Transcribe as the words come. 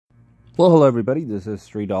Well, hello everybody, this is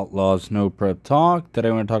Street Outlaws No Prep Talk. Today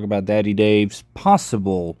I want to talk about Daddy Dave's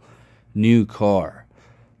possible new car.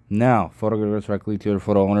 Now, photographers directly to the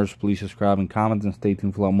photo owners, please subscribe and comment and stay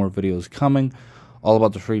tuned for a lot more videos coming. All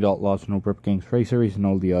about the Street Outlaws No Prep Gangs Race Series and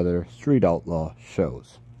all the other Street Outlaw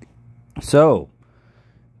shows. So,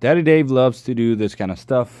 Daddy Dave loves to do this kind of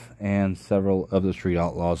stuff, and several of the Street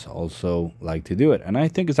Outlaws also like to do it. And I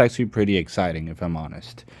think it's actually pretty exciting, if I'm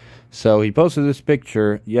honest. So he posted this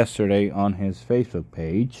picture yesterday on his Facebook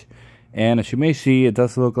page, and as you may see, it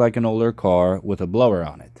does look like an older car with a blower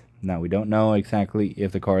on it. Now, we don't know exactly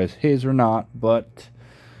if the car is his or not, but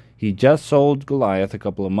he just sold Goliath a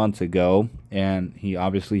couple of months ago, and he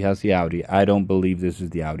obviously has the Audi. I don't believe this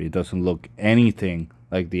is the Audi. It doesn't look anything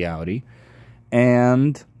like the Audi.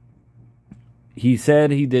 And he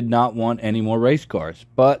said he did not want any more race cars,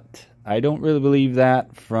 but I don't really believe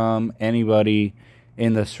that from anybody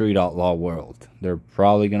in the Street Outlaw world. They're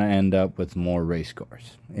probably going to end up with more race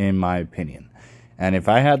cars, in my opinion. And if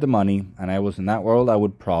I had the money and I was in that world, I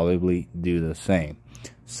would probably do the same.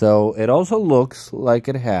 So it also looks like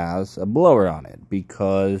it has a blower on it,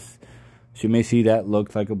 because you may see that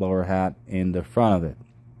looks like a blower hat in the front of it.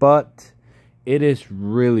 But it is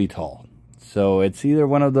really tall. So it's either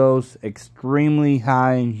one of those extremely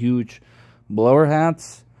high and huge blower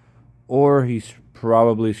hats, or he's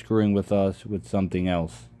probably screwing with us with something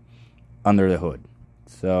else under the hood.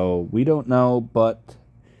 So we don't know, but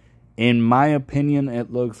in my opinion,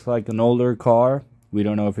 it looks like an older car. We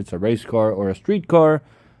don't know if it's a race car or a street car,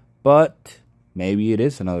 but maybe it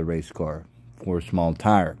is another race car for a small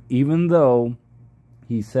tire. Even though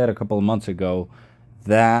he said a couple of months ago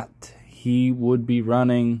that he would be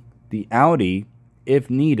running the Audi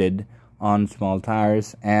if needed on small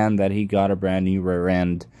tires, and that he got a brand new rear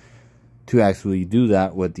end to actually do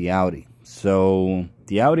that with the Audi. So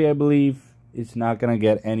the Audi, I believe, is not going to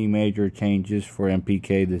get any major changes for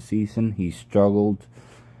NPK this season. He struggled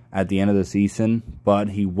at the end of the season, but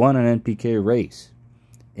he won an NPK race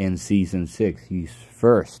in season 6. His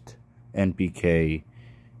first NPK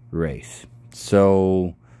race.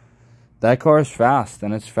 So that car is fast,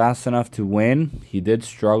 and it's fast enough to win. He did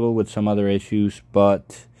struggle with some other issues,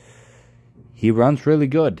 but he runs really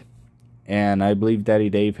good. And I believe Daddy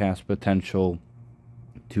Dave has potential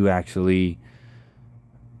to actually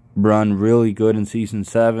run really good in Season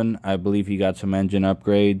 7. I believe he got some engine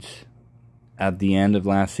upgrades at the end of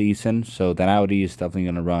last season. So that Audi is definitely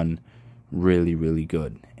going to run really, really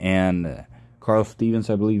good. And Carl Stevens,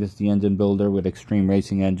 I believe, is the engine builder with Extreme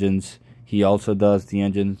Racing Engines. He also does the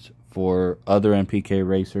engines for other NPK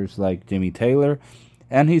racers like Jimmy Taylor.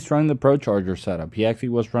 And he's running the Pro Charger setup. He actually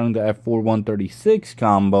was running the F4 136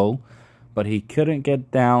 combo, but he couldn't get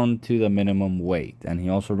down to the minimum weight. And he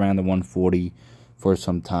also ran the 140 for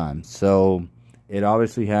some time. So it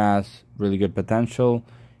obviously has really good potential.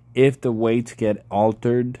 If the weights get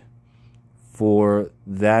altered for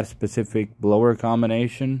that specific blower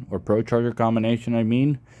combination, or Pro Charger combination, I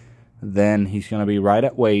mean, then he's going to be right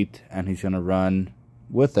at weight, and he's going to run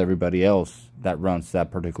with everybody else that runs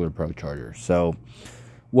that particular Pro Charger. So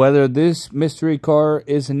whether this mystery car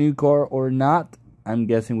is a new car or not, I'm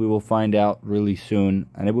guessing we will find out really soon,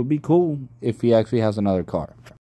 and it would be cool if he actually has another car.